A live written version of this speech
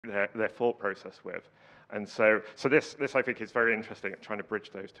their thought process with. And so this I think is very interesting at trying to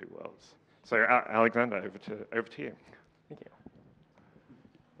bridge those two worlds. So Alexander, over to you. Thank you.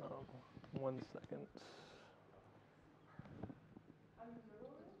 1 second.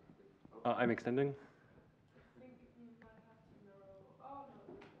 I'm extending.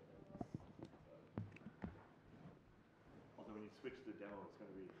 Although when you switch to demo, it's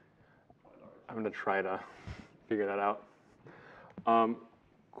going to be quite large. I'm going to try to figure that out.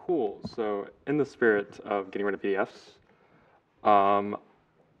 Cool. So in the spirit of getting rid of PDFs, I'm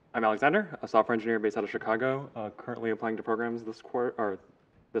Alexander, a software engineer based out of Chicago, currently applying to programs this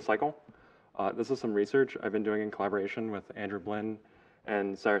cycle. This is some research I've been doing in collaboration with Andrew Blinn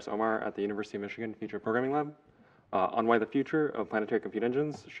and Cyrus Omar at the University of Michigan Future Programming Lab on why the future of planetary compute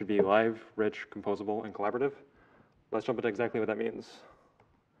engines should be live, rich, composable, and collaborative. Let's jump into exactly what that means.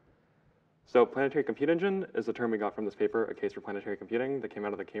 So planetary compute engine is a term we got from this paper, A Case for Planetary Computing, that came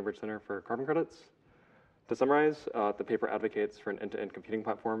out of the Cambridge Center for Carbon Credits. To summarize, the paper advocates for an end-to-end computing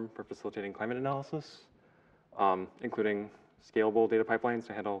platform for facilitating climate analysis, including scalable data pipelines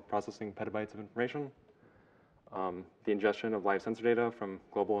to handle processing petabytes of information, the ingestion of live sensor data from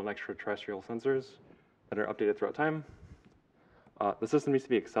global and extraterrestrial sensors that are updated throughout time. The system needs to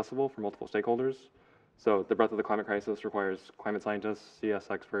be accessible for multiple stakeholders. So the breadth of the climate crisis requires climate scientists, CS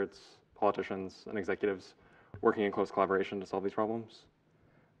experts, politicians, and executives working in close collaboration to solve these problems.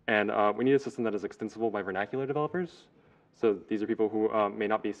 And we need a system that is extensible by vernacular developers. So these are people who may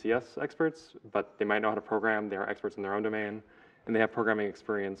not be CS experts, but they might know how to program, they are experts in their own domain, and they have programming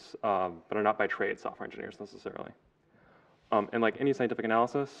experience, but are not by trade software engineers necessarily. And like any scientific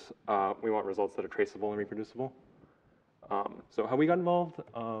analysis, we want results that are traceable and reproducible. So how we got involved,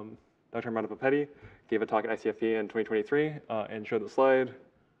 Dr. Armando Papetti gave a talk at ICFE in 2023 and showed the slide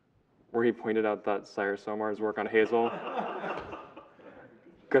where he pointed out that Cyrus Omar's work on Hazel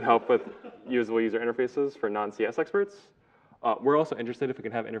could help with usable user interfaces for non-CS experts. We're also interested if we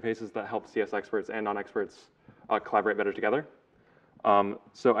can have interfaces that help CS experts and non-experts collaborate better together.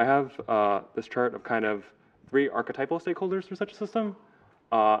 So I have this chart of kind of 3 archetypal stakeholders for such a system.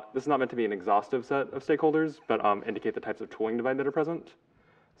 This is not meant to be an exhaustive set of stakeholders, but indicate the types of tooling divide that are present.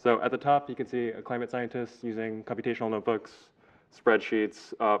 So at the top, you can see a climate scientist using computational notebooks,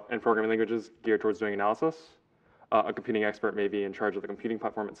 spreadsheets, and programming languages geared towards doing analysis. A computing expert may be in charge of the computing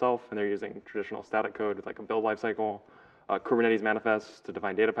platform itself, and they're using traditional static code with like a build lifecycle, Kubernetes manifests to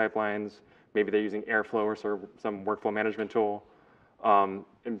define data pipelines. Maybe they're using Airflow or some workflow management tool,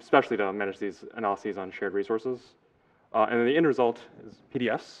 especially to manage these analyses on shared resources. And then the end result is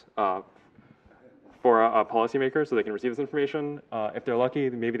PDFs for policymakers so they can receive this information. If they're lucky,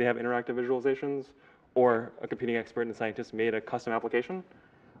 maybe they have interactive visualizations, or a computing expert and scientist made a custom application.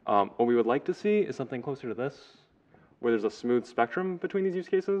 What we would like to see is something closer to this, where there's a smooth spectrum between these use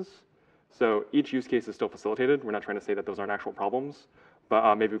cases. So each use case is still facilitated. We're not trying to say that those aren't actual problems,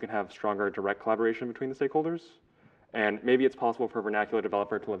 but maybe we can have stronger direct collaboration between the stakeholders. And maybe it's possible for a vernacular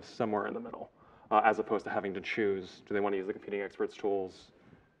developer to live somewhere in the middle, as opposed to having to choose, do they want to use the computing experts' tools,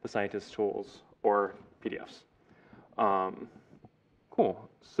 the scientists' tools, or PDFs? Cool.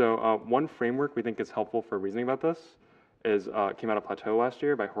 So one framework we think is helpful for reasoning about this is came out of Plateau last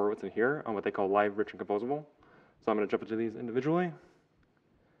year by Horowitz and Here on what they call live, rich, and composable. So I'm going to jump into these individually.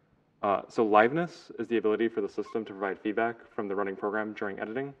 So liveness is the ability for the system to provide feedback from the running program during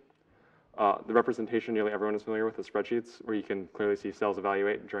editing. The representation nearly everyone is familiar with is spreadsheets, where you can clearly see cells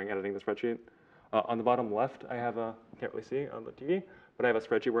evaluate during editing the spreadsheet. On the bottom left, I have a, can't really see on the TV, but I have a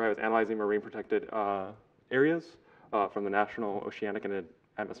spreadsheet where I was analyzing marine protected areas from the National Oceanic and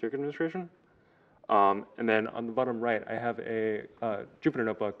Atmospheric Administration. And then on the bottom right, I have a Jupyter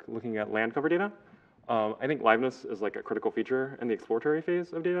notebook looking at land cover data. I think liveness is like a critical feature in the exploratory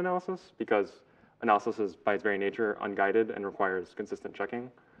phase of data analysis because analysis is by its very nature unguided and requires consistent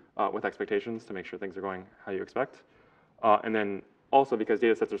checking with expectations to make sure things are going how you expect. And then also because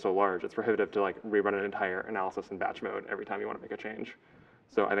data sets are so large, it's prohibitive to like rerun an entire analysis in batch mode every time you want to make a change.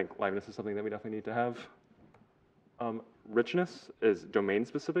 So I think liveness is something that we definitely need to have. Richness is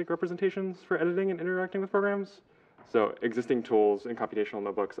domain-specific representations for editing and interacting with programs. So existing tools in computational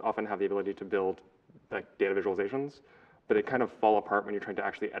notebooks often have the ability to build like data visualizations, but they kind of fall apart when you're trying to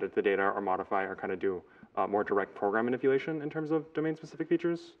actually edit the data or modify or kind of do more direct program manipulation in terms of domain-specific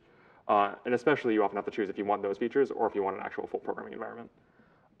features. And especially you often have to choose if you want those features or if you want an actual full programming environment.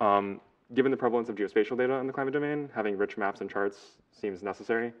 Given the prevalence of geospatial data in the climate domain, having rich maps and charts seems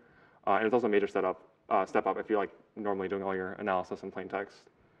necessary. And it's also a major step up if you're like normally doing all your analysis in plain text.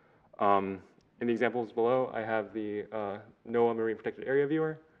 In the examples below, I have the NOAA Marine Protected Area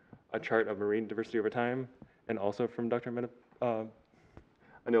Viewer, a chart of marine diversity over time, and also from Dr.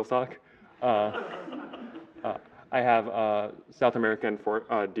 Anil's talk. I have South American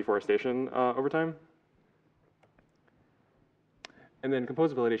deforestation over time. And then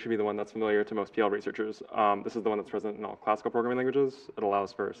composability should be the one that's familiar to most PL researchers. This is the one that's present in all classical programming languages. It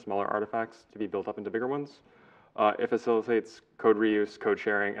allows for smaller artifacts to be built up into bigger ones. It facilitates code reuse, code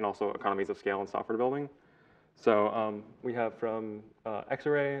sharing, and also economies of scale in software building. So we have from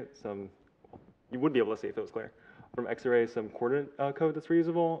Xarray you would be able to see if it was clear. From Xarray, some coordinate code that's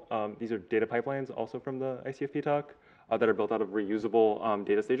reusable. These are data pipelines also from the ICFP talk that are built out of reusable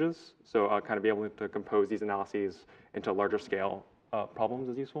data stages. So kind of be able to compose these analyses into larger scale problems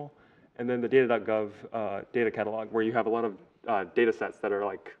is useful. And then the data.gov data catalog, where you have a lot of data sets that are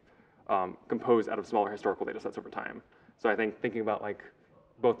like composed out of smaller historical data sets over time. So I think thinking about like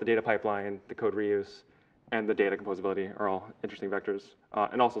both the data pipeline, the code reuse, and the data composability are all interesting vectors.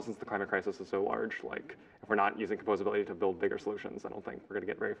 And also, since the climate crisis is so large, like if we're not using composability to build bigger solutions, I don't think we're going to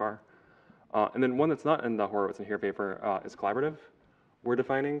get very far. And then one that's not in the Horowitz and Here paper is collaborative. We're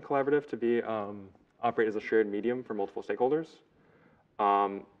defining collaborative to be operate as a shared medium for multiple stakeholders.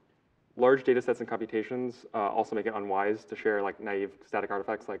 Large data sets and computations also make it unwise to share like naive static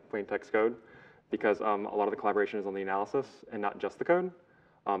artifacts like plain text code, because a lot of the collaboration is on the analysis and not just the code.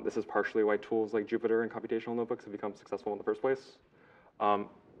 This is partially why tools like Jupyter and computational notebooks have become successful in the first place.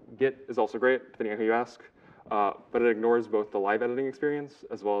 Git is also great, depending on who you ask, but it ignores both the live editing experience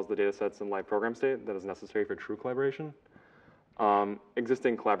as well as the data sets and live program state that is necessary for true collaboration.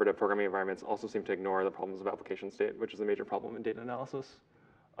 Existing collaborative programming environments also seem to ignore the problems of application state, which is a major problem in data analysis.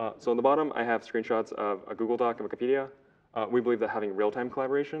 So on the bottom, I have screenshots of a Google Doc and Wikipedia. We believe that having real-time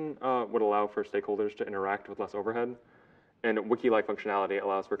collaboration would allow for stakeholders to interact with less overhead. And wiki-like functionality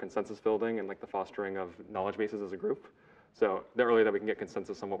allows for consensus building and like the fostering of knowledge bases as a group. So the earlier that we can get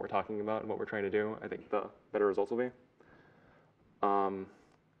consensus on what we're talking about and what we're trying to do, I think the better results will be.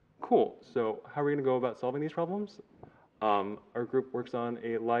 Cool, so how are we gonna go about solving these problems? Our group works on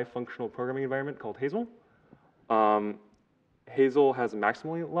a live functional programming environment called Hazel. Hazel has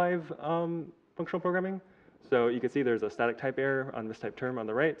maximally live functional programming. So you can see there's a static type error on mistyped term on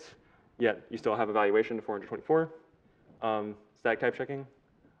the right, yet you still have evaluation to 424. Static type checking.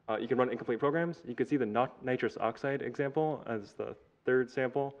 You can run incomplete programs. You can see the nitrous oxide example as the third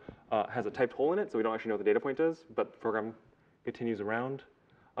sample has a typed hole in it, so we don't actually know what the data point is, but the program continues around.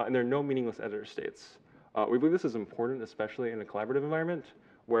 And there are no meaningless editor states. We believe this is important, especially in a collaborative environment,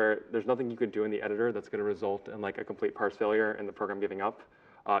 where there's nothing you could do in the editor that's going to result in like a complete parse failure and the program giving up.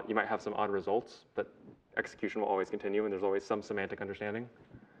 You might have some odd results, but execution will always continue, and there's always some semantic understanding.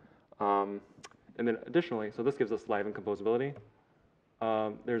 And then additionally, so this gives us live and composability.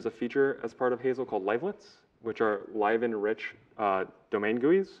 There's a feature as part of Hazel called livelets, which are live and rich domain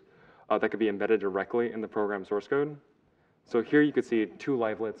GUIs that could be embedded directly in the program source code. So here you could see two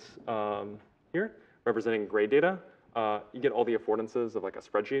livelets here representing grade data. You get all the affordances of like a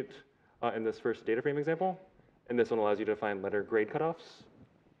spreadsheet in this first data frame example. And this one allows you to find letter grade cutoffs.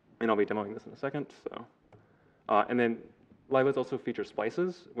 And I'll be demoing this in a second. So, and then livelets also feature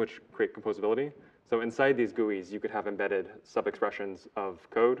splices, which create composability. So inside these GUIs, you could have embedded sub-expressions of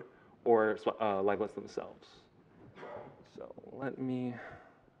code or livelets themselves. So let me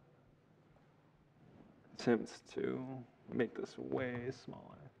attempt to make this way smaller.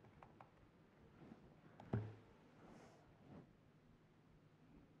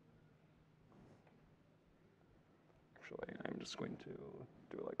 Actually, I'm just going to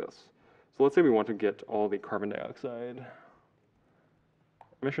do it like this. So let's say we want to get all the carbon dioxide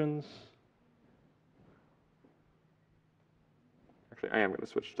emissions. Actually, I am going to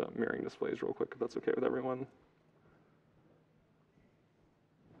switch to mirroring displays real quick, if that's okay with everyone.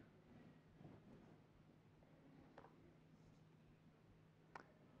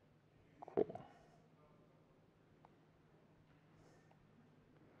 Cool.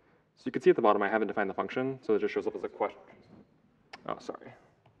 So you can see at the bottom, I haven't defined the function, so it just shows up as a question. Oh, sorry.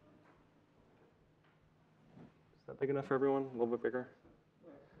 Is that big enough for everyone? A little bit bigger?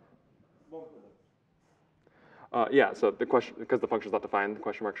 Yeah, so the question, because the function is not defined, the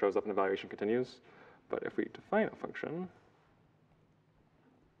question mark shows up and evaluation continues. But if we define a function,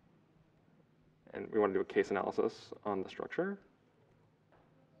 and we want to do a case analysis on the structure,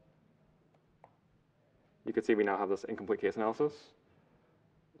 you can see we now have this incomplete case analysis.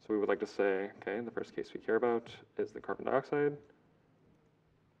 So we would like to say, okay, the first case we care about is the carbon dioxide,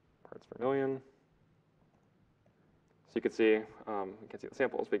 parts per million. So you can see, you can't see the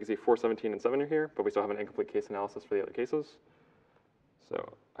samples, but you can see 417 and 7 are here, but we still have an incomplete case analysis for the other cases.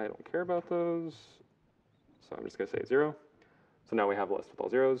 So I don't care about those, so I'm just going to say 0. So now we have a list with all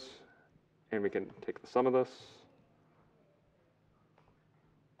zeros, and we can take the sum of this.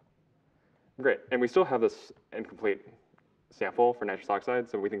 Great, and we still have this incomplete sample for nitrous oxide,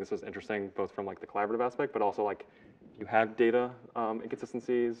 so we think this is interesting both from like the collaborative aspect, but also like if you have data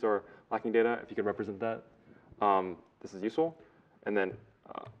inconsistencies or lacking data, if you could represent that, this is useful. And then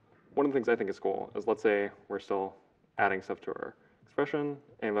one of the things I think is cool is, let's say we're still adding stuff to our expression,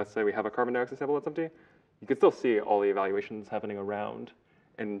 and let's say we have a carbon dioxide sample that's empty, you can still see all the evaluations happening around,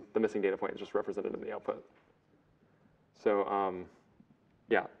 and the missing data point is just represented in the output. So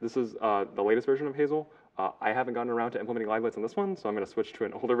yeah, this is the latest version of Hazel. I haven't gotten around to implementing livelets in this one, so I'm going to switch to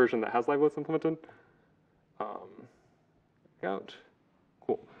an older version that has livelets implemented. Out.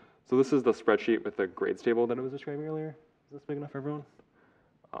 Cool. So this is the spreadsheet with the grades table that I was describing earlier. Is this big enough for everyone?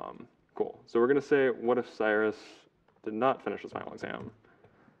 Cool. So we're going to say, what if Cyrus did not finish his final exam?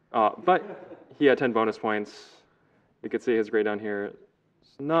 But he had 10 bonus points. You could see his grade down here.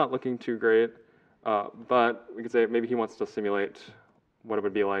 It's not looking too great, but we could say maybe he wants to simulate what it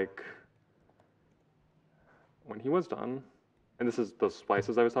would be like when he was done. And this is those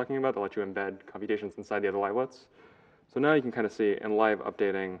splices I was talking about that let you embed computations inside the other livelets. So now you can kind of see in live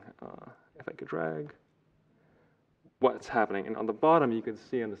updating, if I could drag, what's happening. And on the bottom, you can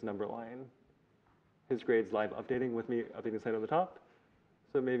see on this number line, his grade's live updating with me updating the side on the top.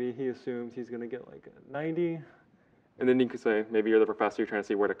 So maybe he assumes he's going to get like a 90. And then you could say, maybe you're the professor, you're trying to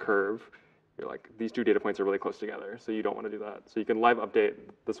see where to curve. You're like, these two data points are really close together, so you don't want to do that. So you can live update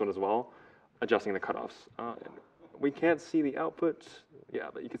this one as well, adjusting the cutoffs. We can't see the output, yeah,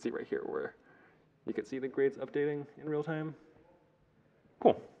 but you can see right here where you can see the grades updating in real time.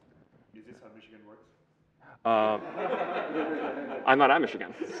 Cool. Is this how Michigan works? I'm not at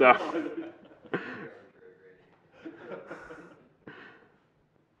Michigan, so.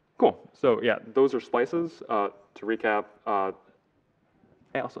 Cool. So yeah, those are splices. To recap,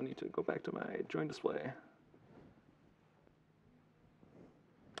 I also need to go back to my join display.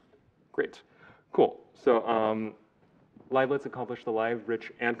 Great. Cool. So livelets accomplish the live,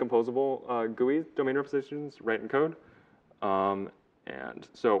 rich, and composable GUI domain representations right in code. And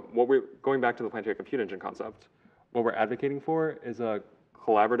so what we're going back to the Planetary Compute Engine concept, what we're advocating for is a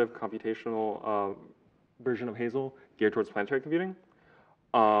collaborative computational version of Hazel geared towards planetary computing.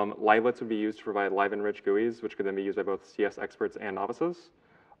 Livelets would be used to provide live and rich GUIs, which could then be used by both CS experts and novices.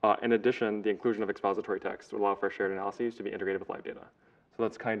 In addition, the inclusion of expository text would allow for shared analyses to be integrated with live data. So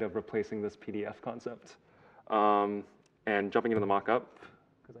that's kind of replacing this PDF concept. And jumping into the mock-up,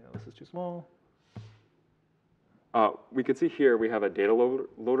 because I know this is too small. We can see here we have a data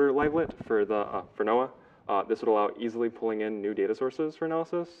loader livelet for NOAA. This would allow easily pulling in new data sources for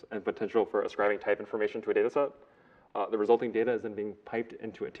analysis and potential for ascribing type information to a data set. The resulting data is then being piped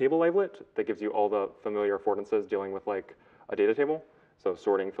into a table livelet that gives you all the familiar affordances dealing with like a data table. So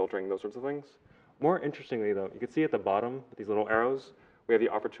sorting, filtering, those sorts of things. More interestingly though, you can see at the bottom with these little arrows, we have the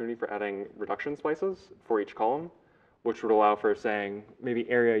opportunity for adding reduction splices for each column, which would allow for saying maybe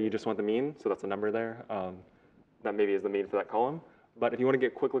area you just want the mean, so that's a number there. That maybe is the mean for that column. But if you want to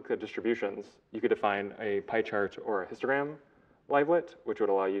get quick look at distributions, you could define a pie chart or a histogram livelet, which would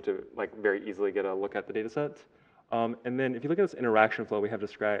allow you to like very easily get a look at the data set. And then if you look at this interaction flow we have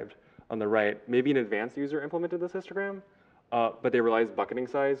described on the right, maybe an advanced user implemented this histogram, but they realized bucketing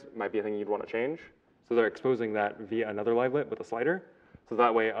size might be a thing you'd want to change. So they're exposing that via another livelet with a slider. So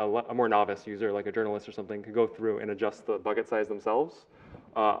that way a more novice user, like a journalist or something, could go through and adjust the bucket size themselves,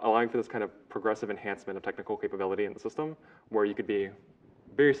 allowing for this kind of progressive enhancement of technical capability in the system, where you could be a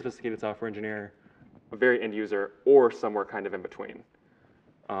very sophisticated software engineer, a very end user, or somewhere kind of in between.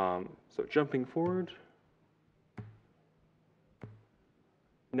 So jumping forward.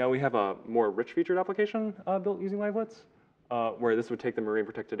 Now we have a more rich featured application built using livelets, where this would take the marine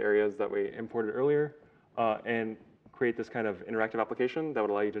protected areas that we imported earlier and create this kind of interactive application that would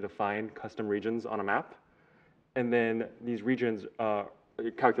allow you to define custom regions on a map. And then these regions,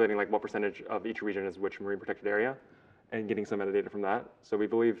 calculating like what percentage of each region is which marine protected area and getting some metadata from that. So we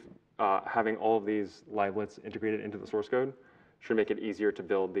believe having all of these livelets integrated into the source code should make it easier to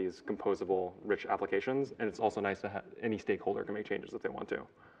build these composable, rich applications. And it's also nice to have any stakeholder can make changes if they want to.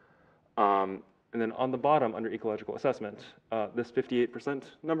 And then on the bottom, under ecological assessment, this 58%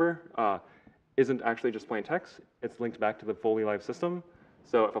 number isn't actually just plain text. It's linked back to the fully live system.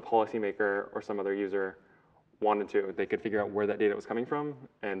 So if a policymaker or some other user wanted to, they could figure out where that data was coming from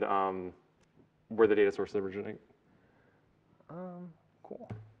and where the data sources originate.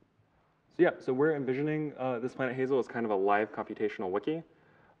 Cool. So yeah, so we're envisioning this Planet Hazel as kind of a live computational wiki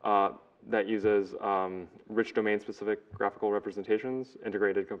that uses rich domain-specific graphical representations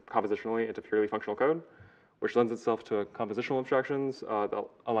integrated compositionally into purely functional code, which lends itself to compositional abstractions that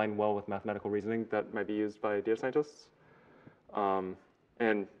align well with mathematical reasoning that might be used by data scientists.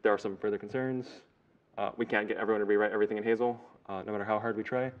 And there are some further concerns. We can't get everyone to rewrite everything in Hazel, no matter how hard we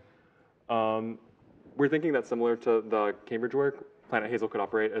try. We're thinking that similar to the Cambridge work, Planet Hazel could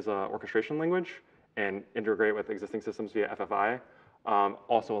operate as an orchestration language and integrate with existing systems via FFI,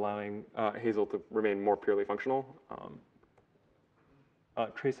 also allowing Hazel to remain more purely functional.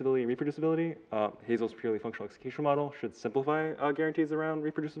 Traceability and reproducibility. Hazel's purely functional execution model should simplify guarantees around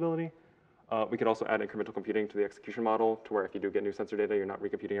reproducibility. We could also add incremental computing to the execution model to where if you do get new sensor data, you're not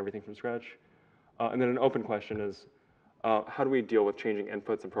recomputing everything from scratch. And then an open question is, how do we deal with changing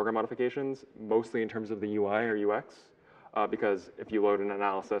inputs and program modifications, mostly in terms of the UI or UX? Because if you load an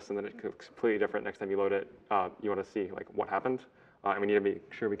analysis and then it's completely different next time you load it, you want to see like what happened. And we need to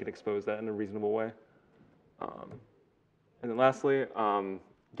make sure we can expose that in a reasonable way. And then lastly,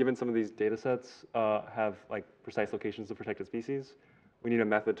 given some of these data sets have like precise locations of protected species, we need a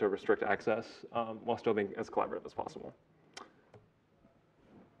method to restrict access while still being as collaborative as possible.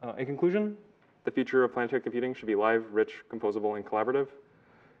 In conclusion, the future of planetary computing should be live, rich, composable, and collaborative.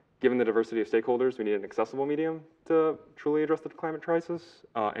 Given the diversity of stakeholders, we need an accessible medium to truly address the climate crisis,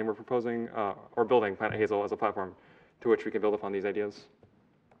 and we're proposing or building Planet Hazel as a platform to which we can build upon these ideas.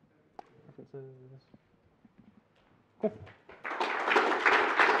 Cool.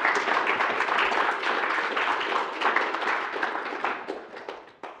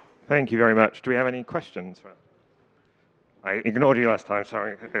 Thank you very much. Do we have any questions? I ignored you last time,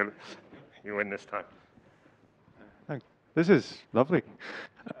 sorry. You win this time. Thanks. This is lovely.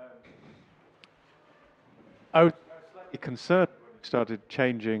 I was slightly concerned when you started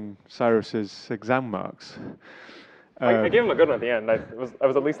changing Cyrus's exam marks. I gave him a good one at the end. I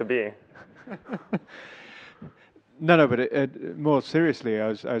was at least a B. No, but more seriously, I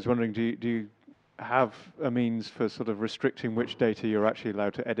was wondering, do you have a means for sort of restricting which data you're actually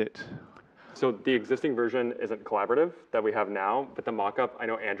allowed to edit? So the existing version isn't collaborative that we have now, but the mock-up, I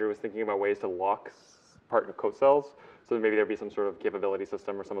know Andrew was thinking about ways to lock partner code cells, so maybe there'd be some sort of capability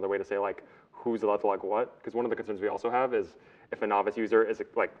system or some other way to say like who's allowed to log what. Because one of the concerns we also have is if a novice user is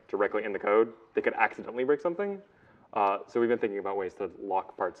like directly in the code, they could accidentally break something. So we've been thinking about ways to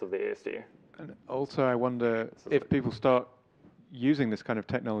lock parts of the ASD. And also, I wonder if people start using this kind of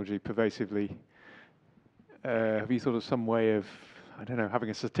technology pervasively, have you thought of some way of, I don't know, having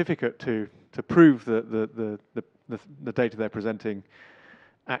a certificate to prove that the data they're presenting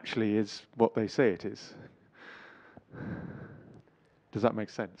actually is what they say it is? Does that make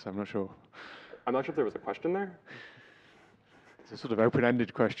sense? I'm not sure. I'm not sure if there was a question there. It's a sort of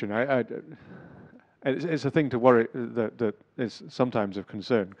open-ended question. It's a thing to worry that is sometimes of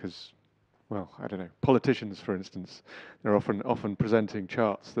concern because, well, I don't know. Politicians, for instance, they're often presenting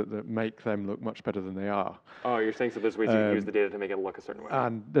charts that make them look much better than they are. Oh, you're saying so there's ways you can use the data to make it look a certain way.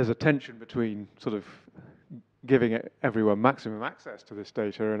 And there's a tension between sort of giving everyone maximum access to this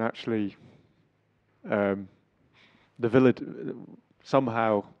data and actually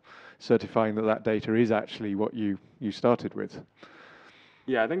somehow certifying that data is actually what you started with.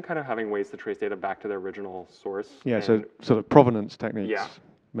 Yeah, I think kind of having ways to trace data back to their original source. Yeah, so sort of provenance techniques. Yeah.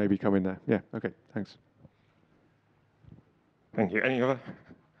 Maybe come in there. Yeah, okay, thanks. Thank you. Any other?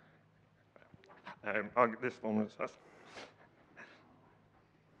 This one was us.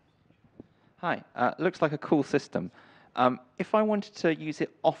 Hi, looks like a cool system. If I wanted to use it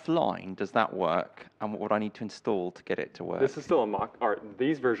offline, does that work? And what would I need to install to get it to work? This is still a mock, or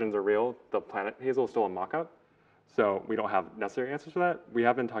these versions are real. The Planet Hazel is still a mock-up. So we don't have necessary answers for that. We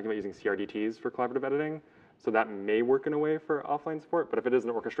have been talking about using CRDTs for collaborative editing. So that may work in a way for offline support, but if it is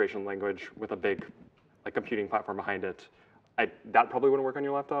an orchestration language with a big like computing platform behind it, that probably wouldn't work on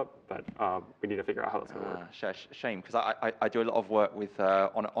your laptop, but we need to figure out how that's going to work. Shame, because I do a lot of work with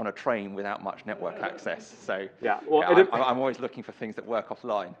on a train without much network access. So yeah, well, I'm always looking for things that work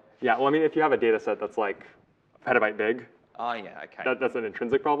offline. Yeah, well, I mean, if you have a data set that's like a petabyte big, yeah, okay. That's an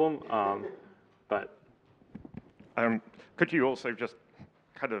intrinsic problem, but. Could you also just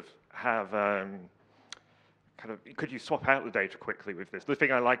kind of have could you swap out the data quickly with this? The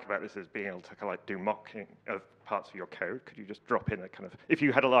thing I like about this is being able to kind of like do mocking of parts of your code. Could you just drop in a kind of, if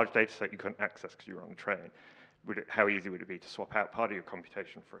you had a large data set you couldn't access because you were on a train, how easy would it be to swap out part of your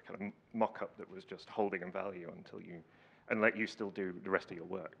computation for a kind of mock-up that was just holding in value and let you still do the rest of your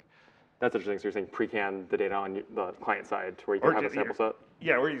work? That's interesting. So you're saying pre-can the data on the client side to where you can have a sample set?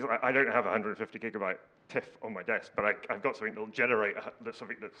 Yeah, or I don't have a 150 gigabyte TIFF on my desk, but I've got something that'll generate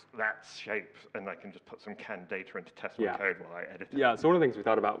something that's that shape, and I can just put some canned data into test my code while I edit it. Yeah, so one of the things we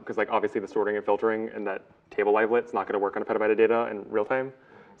thought about, because like obviously the sorting and filtering and that table livelet's not going to work on a petabyte of data in real time.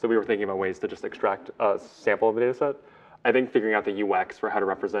 So we were thinking about ways to just extract a sample of the data set. I think figuring out the UX for how to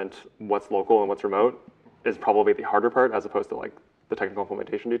represent what's local and what's remote is probably the harder part, as opposed to like the technical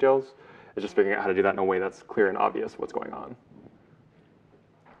implementation details. It's just figuring out how to do that in a way that's clear and obvious what's going on.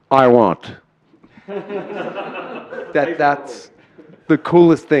 I want. That's the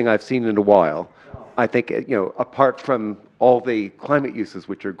coolest thing I've seen in a while. I think, apart from all the climate uses,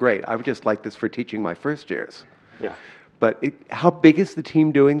 which are great, I would just like this for teaching my first years. Yeah. But how big is the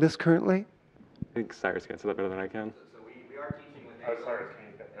team doing this currently? I think Cyrus can answer that better than I can. So we are teaching with Cyrus, can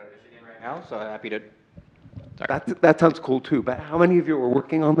you get that? Michigan right now, so happy to. That sounds cool too, but how many of you are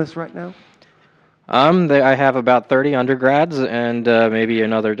working on this right now? I have about 30 undergrads and maybe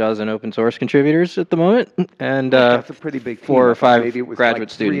another dozen open source contributors at the moment, and That's a pretty big team. 4 or I thought 5 maybe it was graduate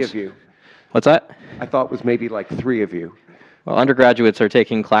like students. 3 of you. What's that? I thought it was maybe like 3 of you. Well, undergraduates are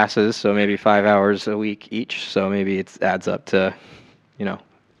taking classes, so maybe 5 hours a week each. So maybe it adds up to, a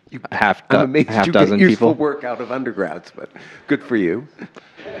half I'm amazed you get dozen useful people. work out of undergrads, but good for you.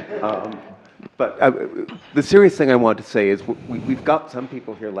 But the serious thing I want to say is we've got some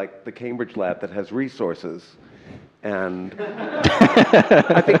people here, like the Cambridge lab, that has resources. And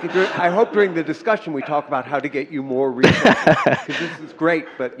I hope during the discussion we talk about how to get you more resources. Because this is great,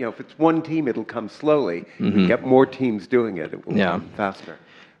 but if it's one team, it'll come slowly. If you get more teams doing it, it will come faster.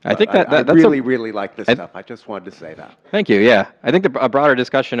 I think But that's really like this stuff. I just wanted to say that. Thank you. Yeah, I think a broader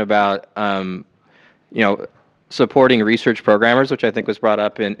discussion about supporting research programmers, which I think was brought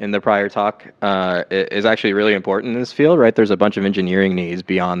up in the prior talk, is actually really important in this field, right? There's a bunch of engineering needs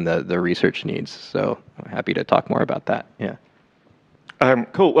beyond the research needs. So I'm happy to talk more about that. Yeah.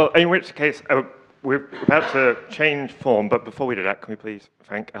 Cool. Well, in which case, we're about to change form, but before we do that, can we please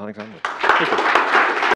thank Alexander? Thank you.